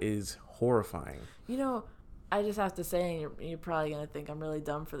 That is horrifying. I just have to say, and you're probably going to think I'm really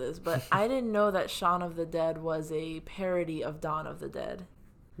dumb for this, but I didn't know that Shaun of the Dead was a parody of Dawn of the Dead.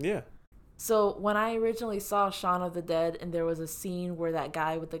 Yeah. So when I originally saw Shaun of the Dead and there was a scene where that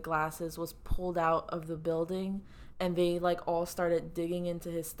guy with the glasses was pulled out of the building and they like all started digging into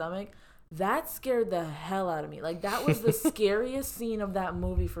his stomach, that scared the hell out of me. Like that was the scariest scene of that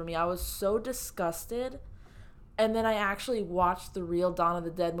movie for me. I was so disgusted. And then I actually watched the real Dawn of the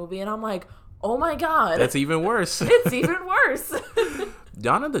Dead movie and I'm like, oh my God. That's even worse. It's even worse.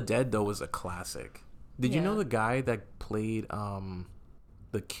 Dawn of the Dead though was a classic. Did you know the guy that played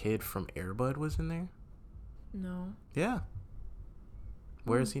the kid from Air Bud was in there? No. Yeah.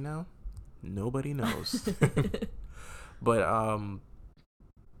 Where is he now? Nobody knows. But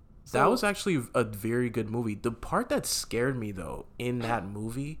that was actually a very good movie. The part that scared me though in that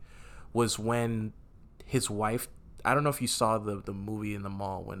movie was when his wife, I don't know if you saw the movie in the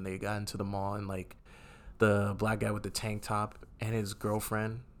mall when they got into the mall and like the black guy with the tank top and his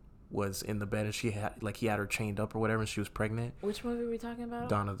girlfriend was in the bed and he had her chained up or whatever and she was pregnant. Which movie are we talking about?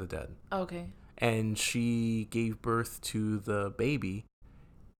 Dawn of the Dead. Okay. And she gave birth to the baby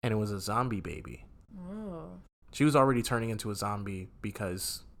and it was a zombie baby. Oh. She was already turning into a zombie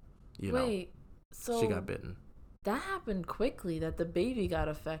because, so she got bitten. That happened quickly that the baby got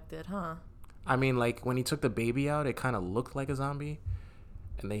affected, huh? I mean, like when he took the baby out, it kind of looked like a zombie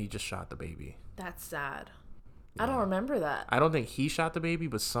and then he just shot the baby. That's sad. Yeah. I don't remember that. I don't think he shot the baby,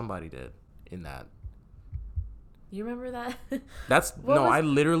 but somebody did in that. You remember that? I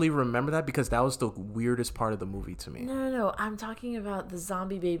literally remember that because that was the weirdest part of the movie to me. No. I'm talking about the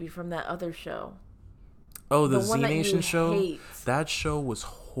zombie baby from that other show. Oh, the Z Nation show? Hate. That show was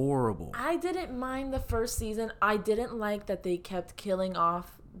horrible. I didn't mind the first season. I didn't like that they kept killing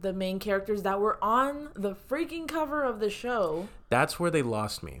off the main characters that were on the freaking cover of the show. That's where they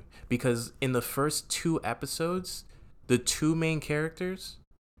lost me. Because in the first 2 episodes, the 2 main characters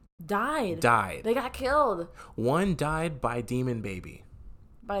died. They got killed. One died by Demon Baby.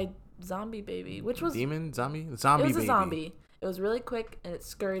 By Zombie Baby, which was... Zombie It was Baby. A zombie. It was really quick and it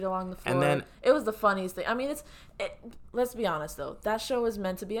scurried along the floor. And then it was the funniest thing. I mean, let's be honest though. That show was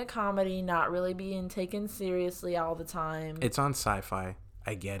meant to be a comedy, not really being taken seriously all the time. It's on Sci-Fi.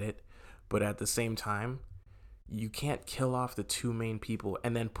 I get it. But at the same time, you can't kill off the 2 main people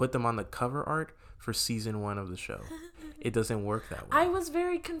and then put them on the cover art for season 1 of the show. It doesn't work that way. I was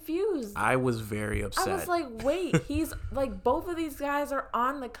very confused. I was very upset. I was like, wait, he's like, both of these guys are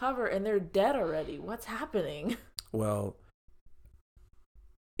on the cover and they're dead already. What's happening? Well,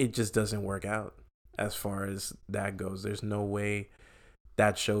 it just doesn't work out as far as that goes. There's no way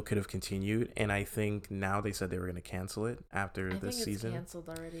that show could have continued, and I think now they said they were going to cancel it after this season. It's canceled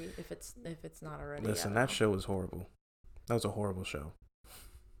already. If it's not already. Listen, that show was horrible. That was a horrible show.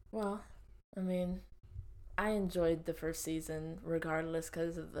 Well, I mean, I enjoyed the first season regardless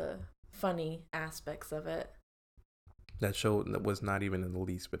because of the funny aspects of it. That show was not even in the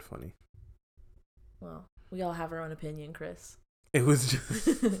least bit funny. Well, we all have our own opinion, Chris. It was just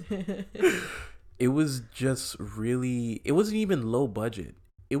it was just really, it wasn't even low budget.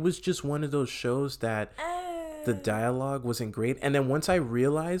 It was just one of those shows that the dialogue wasn't great. And then once I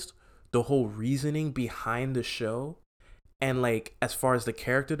realized the whole reasoning behind the show and like as far as the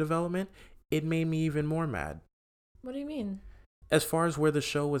character development, it made me even more mad. What do you mean? As far as where the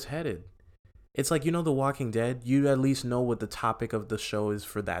show was headed. It's like, The Walking Dead, you at least know what the topic of the show is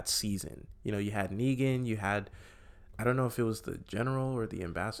for that season. You had Negan, you had, I don't know if it was the general or the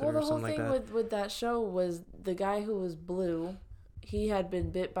ambassador or something like that. Well, the whole thing with that show was the guy who was blue, he had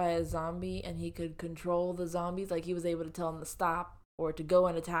been bit by a zombie and he could control the zombies. Like, he was able to tell them to stop or to go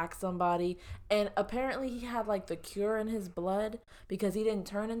and attack somebody. And apparently he had, like, the cure in his blood because he didn't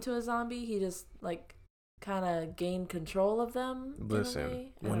turn into a zombie. He just, like, kind of gained control of them.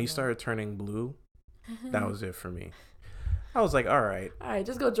 Listen, when he started turning blue, that was it for me. I was like, all right,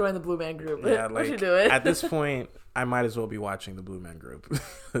 just go join the Blue Man Group. Yeah, what like, you doing? At this point, I might as well be watching the Blue Man Group.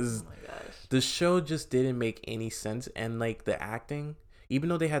 Oh my gosh. The show just didn't make any sense. And like the acting, even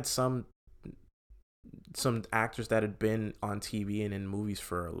though they had some actors that had been on TV and in movies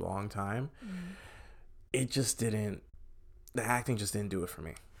for a long time, it just didn't, the acting just didn't do it for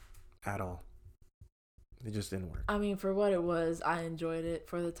me at all. It just didn't work. I mean, for what it was, I enjoyed it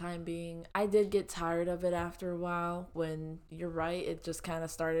for the time being. I did get tired of it after a while when, you're right, it just kind of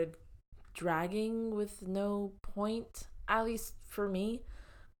started dragging with no point, at least for me.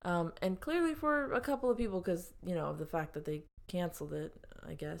 And clearly for a couple of people because, of the fact that they canceled it,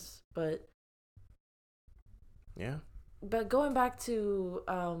 I guess. But yeah. But going back to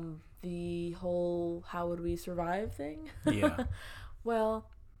the whole how would we survive thing? Yeah. Well,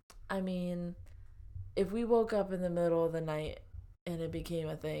 I mean, if we woke up in the middle of the night and it became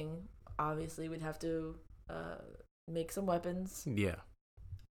a thing, obviously we'd have to make some weapons. Yeah.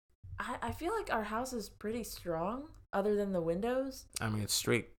 I feel like our house is pretty strong, other than the windows. I mean, it's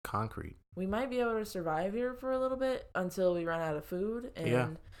straight concrete. We might be able to survive here for a little bit until we run out of food. And yeah.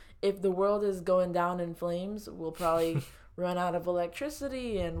 If the world is going down in flames, we'll probably run out of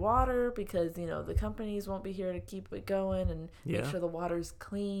electricity and water because, the companies won't be here to keep it going and make sure the water's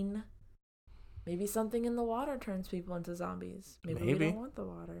clean. Maybe something in the water turns people into zombies. Maybe we don't want the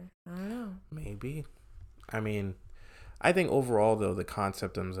water. I don't know. Maybe. I mean, I think overall, though, the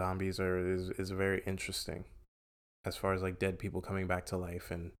concept of zombies is very interesting as far as like dead people coming back to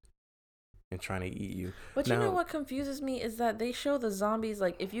life and trying to eat you. But now, you know what confuses me is that they show the zombies,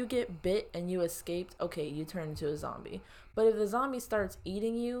 like, if you get bit and you escaped, okay, you turn into a zombie. But if the zombie starts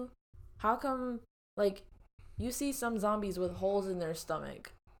eating you, how come, like, you see some zombies with holes in their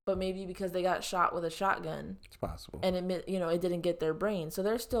stomach, but maybe because they got shot with a shotgun. It's possible. And it didn't get their brain. So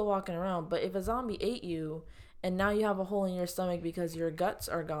they're still walking around. But if a zombie ate you and now you have a hole in your stomach because your guts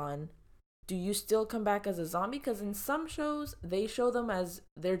are gone, do you still come back as a zombie? Because in some shows, they show them as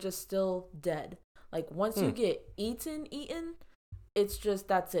they're just still dead. Like, once you get eaten, it's just,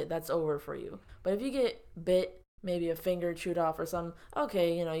 that's it. That's over for you. But if you get bit, maybe a finger chewed off or something,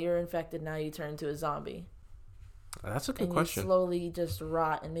 okay, you're infected, now you turn into a zombie. That's a good question. You slowly just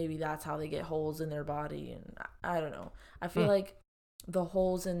rot, and maybe that's how they get holes in their body. And I don't know. I feel like the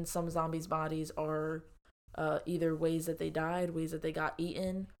holes in some zombies' bodies are either ways that they died, ways that they got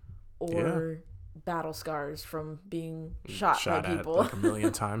eaten, or battle scars from being shot by people like a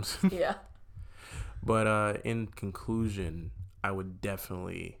million times. Yeah. But in conclusion, I would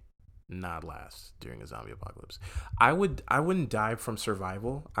definitely not last during a zombie apocalypse. I wouldn't die from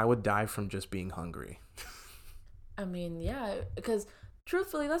survival. I would die from just being hungry. I mean, yeah, because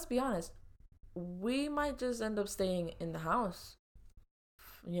truthfully, let's be honest, we might just end up staying in the house.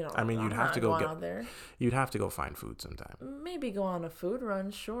 I mean, you'd have to go out there. You'd have to go find food sometime. Maybe go on a food run,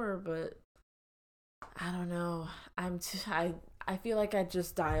 sure, but I don't know. I feel like I'd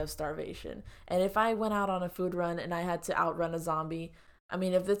just die of starvation. And if I went out on a food run and I had to outrun a zombie, I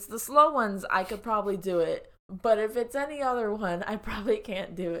mean, if it's the slow ones, I could probably do it. But if it's any other one, I probably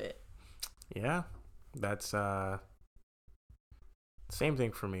can't do it. Yeah, that's same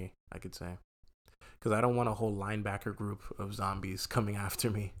thing for me, I could say. Because I don't want a whole linebacker group of zombies coming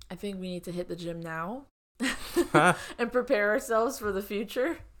after me. I think we need to hit the gym now and prepare ourselves for the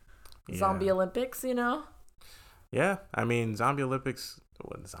future. Yeah. Zombie Olympics, Yeah, I mean, Zombie Olympics.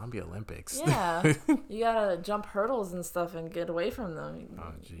 What, Zombie Olympics? Yeah, you gotta jump hurdles and stuff and get away from them.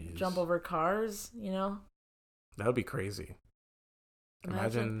 Oh, jeez. Jump over cars, That would be crazy.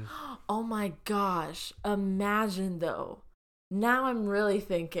 Imagine. Oh my gosh! Imagine though. Now I'm really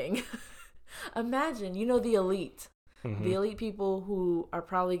thinking. Imagine, the elite. The elite people who are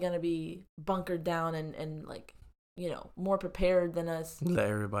probably going to be bunkered down and like, more prepared than us. Let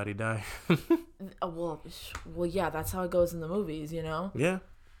everybody die. Well, yeah, that's how it goes in the movies, Yeah.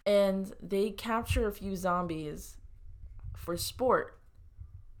 And they capture a few zombies for sport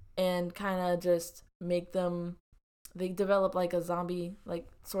and kind of just make them. They develop like a zombie, like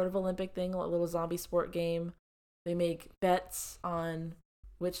sort of Olympic thing, a little zombie sport game. They make bets on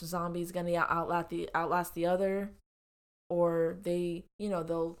which zombie's gonna outlast the other, or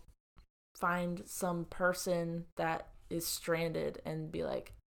they'll find some person that is stranded and be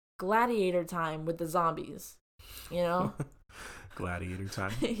like, gladiator time with the zombies, Gladiator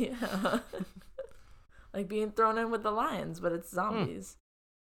time. Yeah. Like being thrown in with the lions, but it's zombies.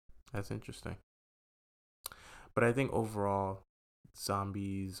 That's interesting. But I think overall,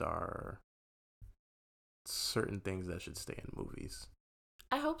 zombies are certain things that should stay in movies.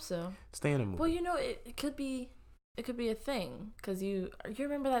 I hope so. Stay in a movie. Well, it could be a thing, because you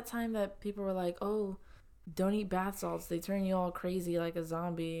remember that time that people were like, oh, don't eat bath salts, they turn you all crazy like a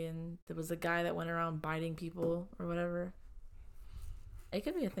zombie, and there was a guy that went around biting people or whatever. It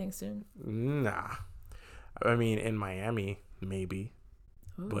could be a thing soon. Nah. I mean, in Miami, maybe.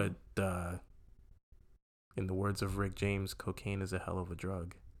 Ooh. But in the words of Rick James, cocaine is a hell of a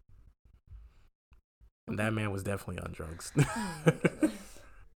drug. And that man was definitely on drugs.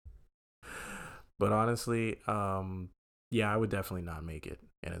 But honestly, yeah, I would definitely not make it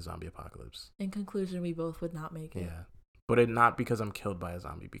in a zombie apocalypse. In conclusion, we both would not make it. Yeah. But not because I'm killed by a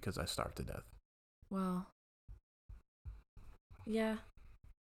zombie, because I starved to death. Well, yeah.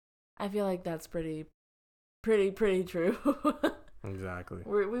 I feel like that's pretty true. Exactly.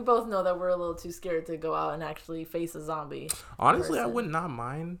 We both know that we're a little too scared to go out and actually face a zombie. Honestly, I would not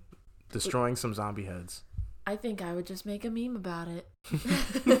mind destroying some zombie heads. I think I would just make a meme about it.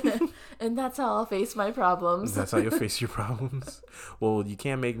 And that's how I'll face my problems. That's how you'll face your problems. Well, you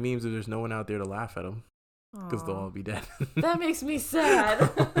can't make memes if there's no one out there to laugh at them, because they'll all be dead. That makes me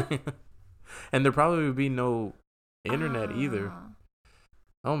sad. And there probably would be no internet either.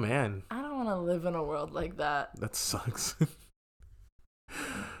 Oh, man. I don't want to live in a world like that. That sucks.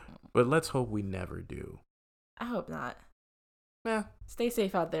 But let's hope we never do. I hope not. Yeah. Stay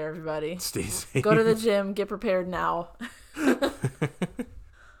safe out there, everybody. Stay safe. Go to the gym. Get prepared now.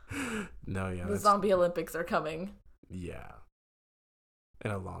 No, yeah. The zombie Olympics are coming. Yeah.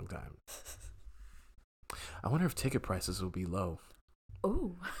 In a long time. I wonder if ticket prices will be low.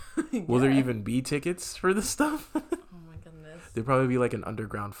 Ooh. Will there even be tickets for this stuff? Oh my goodness. There'd probably be like an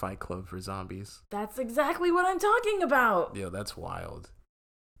underground fight club for zombies. That's exactly what I'm talking about. Yo, that's wild.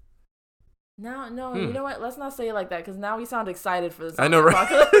 No, you know what? Let's not say it like that, because now we sound excited for this. I know, right?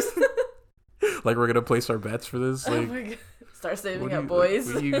 Apocalypse. Like we're gonna place our bets for this. Like, oh my God. Start saving up, boys.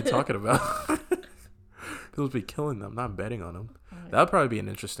 What are you even talking about? We'll be killing them, not betting on them. That would probably be an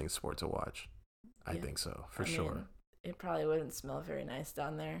interesting sport to watch. I think so, for sure. Mean, it probably wouldn't smell very nice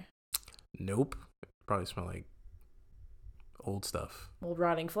down there. Nope. It'd probably smell like old stuff. Old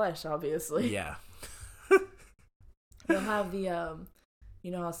rotting flesh, obviously. Yeah. They'll have the you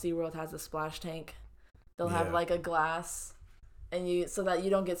know how SeaWorld has a splash tank? They'll have like a glass, and so that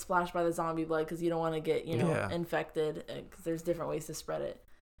you don't get splashed by the zombie blood, because you don't want to get infected, because there's different ways to spread it.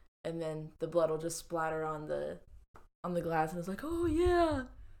 And then the blood will just splatter on the glass, and it's like, oh yeah.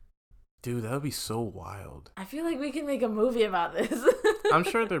 Dude, that would be so wild. I feel like we can make a movie about this. I'm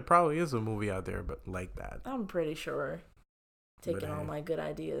sure there probably is a movie out there, but like that. I'm pretty sure. Taking all my good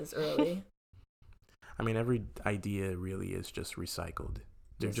ideas early. I mean, every idea really is just recycled.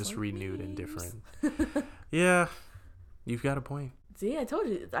 They're just renewed and different. Yeah, you've got a point. See, I told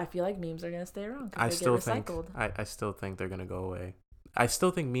you. I feel like memes are going to stay around. I still think they're going to go away. I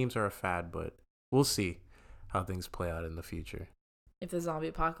still think memes are a fad, but we'll see how things play out in the future. If the zombie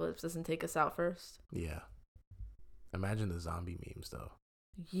apocalypse doesn't take us out first. Yeah. Imagine the zombie memes, though.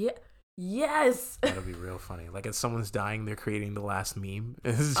 Yeah. Yes. That'll be real funny. Like, if someone's dying, they're creating the last meme.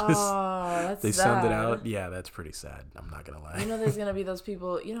 It's just, that's they sad. send it out. Yeah, that's pretty sad. I'm not going to lie. You know, there's going to be those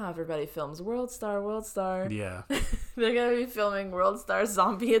people, you know how everybody films World Star. Yeah. They're going to be filming World Star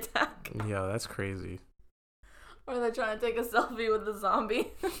zombie attack. Yeah, that's crazy. Or they're trying to take a selfie with the zombie.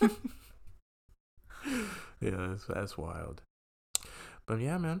 Yeah, that's wild. But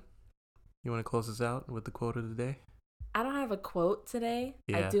yeah, man. You want to close us out with the quote of the day? I don't have a quote today.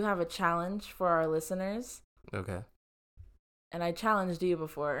 Yeah. I do have a challenge for our listeners. Okay. And I challenged you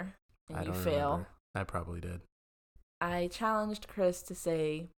before, and you fail. Remember. I probably did. I challenged Chris to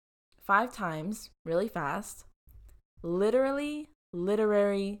say 5 times, really fast, literally,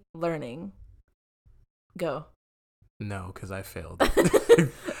 literary learning. Go. No, because I failed.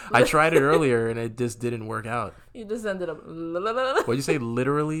 I tried it earlier and it just didn't work out. You just ended up. What'd you say?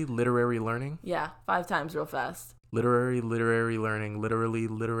 Literally, literary learning? Yeah, 5 times real fast. Literary learning, literally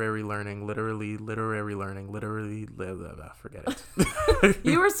literary learning, literally literary learning, literally, forget it.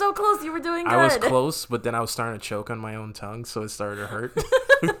 You were so close. You were doing good. I was close, but then I was starting to choke on my own tongue, so it started to hurt.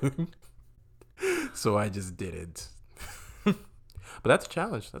 So I just did it. But that's a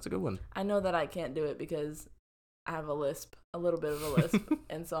challenge. That's a good one. I know that I can't do it because I have a lisp, a little bit of a lisp.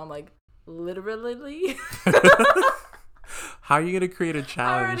 And so I'm like, literally. How are you going to create a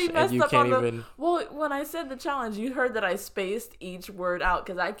challenge and you can't even... Well, when I said the challenge, you heard that I spaced each word out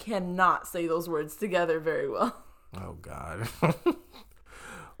because I cannot say those words together very well. Oh, God.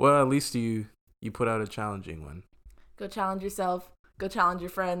 Well, at least you put out a challenging one. Go challenge yourself. Go challenge your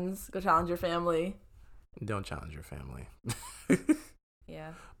friends. Go challenge your family. Don't challenge your family.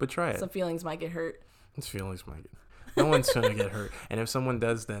 Yeah. But try it. Some feelings might get hurt. It's feelings might get... No one's going to get hurt. And if someone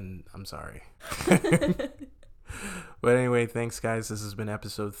does, then I'm sorry. But anyway, thanks, guys. This has been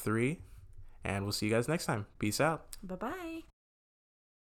episode 3. And we'll see you guys next time. Peace out. Bye-bye.